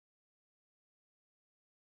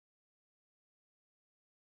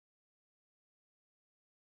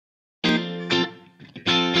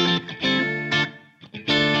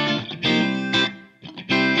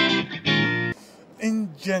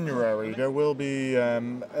January there will be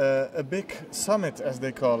a big summit, as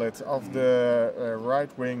they call it, of the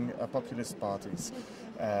right-wing populist parties,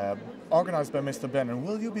 organized by Mr. Bannon.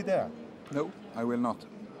 Will you be there? No, I will not.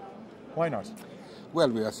 Why not? Well,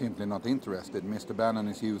 we are simply not interested. Mr. Bannon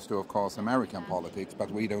is used to, of course, American politics, but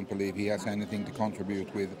we don't believe he has anything to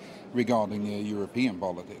contribute with regarding European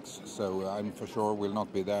politics. So I'm for sure will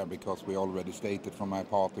not be there, because we already stated from my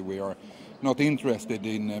party we are not interested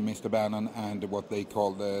in Mr. Bannon and what they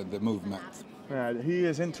call the movement. He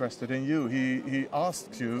is interested in you. He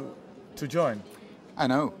asked you to join. I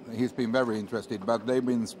know, he's been very interested, but they've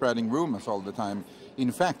been spreading rumors all the time. In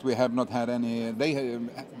fact, we have not had any, they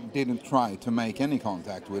didn't try to make any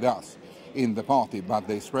contact with us in the party, but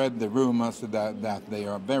they spread the rumors that they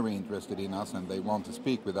are very interested in us and they want to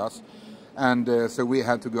speak with us. And so we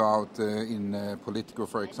had to go out in Politico,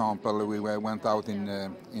 for example. We went out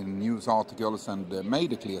in news articles and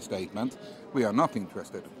made a clear statement. We are not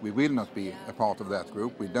interested. We will not be a part of that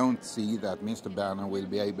group. We don't see that Mr. Bannon will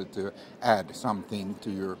be able to add something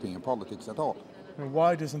to European politics at all.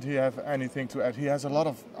 Why doesn't he have anything to add? He has a lot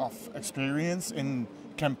of experience in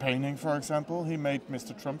campaigning, for example. He made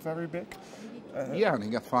Mr. Trump very big. Yeah, and he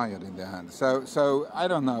got fired in the end. So I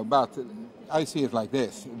don't know, but I see it like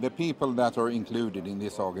this. The people that are included in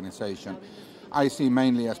this organization, I see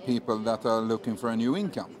mainly as people that are looking for a new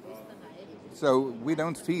income. So we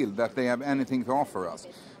don't feel that they have anything to offer us.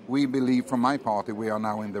 We believe, from my party, we are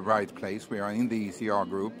now in the right place. We are in the ECR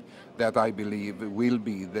group that I believe will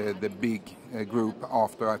be the big group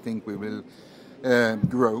after. I think we will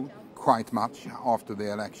grow quite much after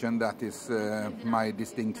the election. That is my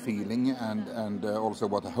distinct feeling and also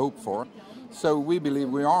what I hope for. So we believe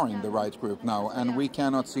we are in the right group now, and we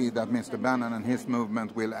cannot see that Mr. Bannon and his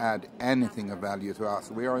movement will add anything of value to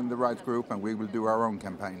us. We are in the right group and we will do our own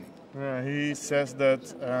campaigning. He says that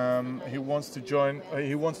he wants to join,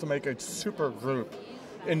 he wants to make a super group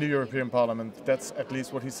in the European Parliament. That's at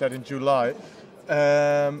least what he said in July.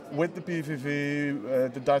 With the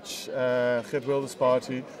PVV, the Dutch Geert Wilders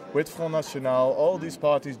party, with Front National, all these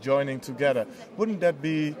parties joining together. Wouldn't that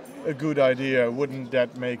be a good idea? Wouldn't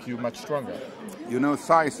that make you much stronger? You know,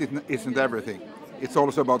 size isn't everything. It's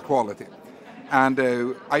also about quality.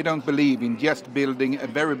 And I don't believe in just building a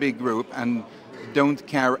very big group and don't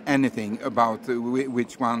care anything about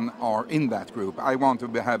which one are in that group. I want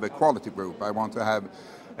to have a quality group. I want to have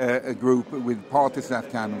a group with parties that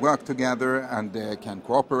can work together and can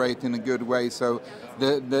cooperate in a good way. So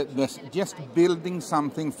just building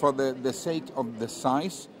something for the sake of the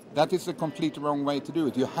size, that is a completely wrong way to do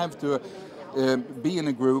it. You have to be in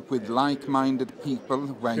a group with like-minded people.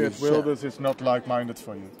 Geert Wilders is not like-minded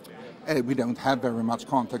for you. We don't have very much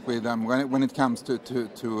contact with them when it comes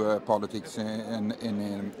to politics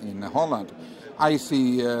in Holland. I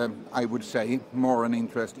see, I would say, more an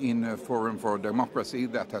interest in Forum for Democracy.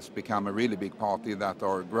 That has become a really big party that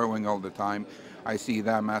are growing all the time. I see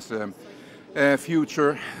them as a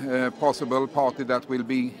future possible party that will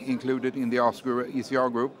be included in the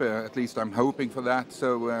ECR group. At least I'm hoping for that.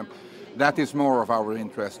 So that is more of our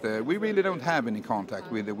interest. We really don't have any contact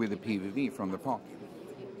with the PVV from the party.